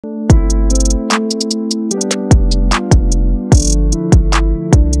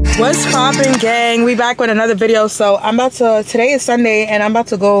What's poppin', gang? We back with another video. So today is Sunday and I'm about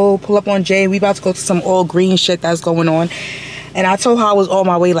to go pull up on Jay. We about to go to some all green shit that's going on. And I told her I was on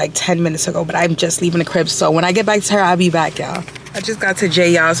my way like 10 minutes ago, but I'm just leaving the crib. So when I get back to her, I'll be back, y'all. I just got to Jay,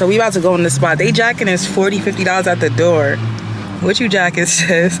 y'all. So we about to go in the spot. They jacking us $40, $50 at the door. What you jacking,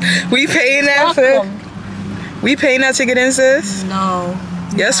 sis? We paying that for? We paying that to get in, sis? No.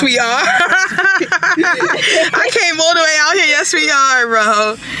 Yes, we are. I came all the way out here. Yes, we are,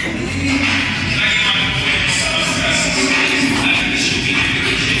 bro.